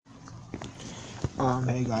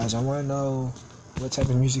Hey guys, I want to know what type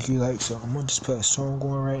of music you like, so I'm gonna just put a song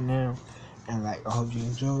on right now, and I hope you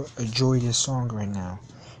enjoy this song right now.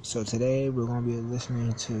 So today we're gonna be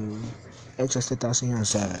listening to Tentacion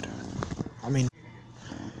Sad. I mean,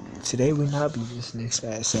 today we not be listening to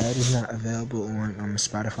Sad. Sad is not available on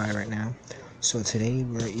Spotify right now. So today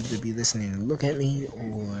we're either be listening to Look at Me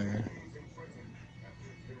or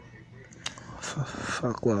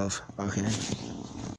Fuck Love. Okay.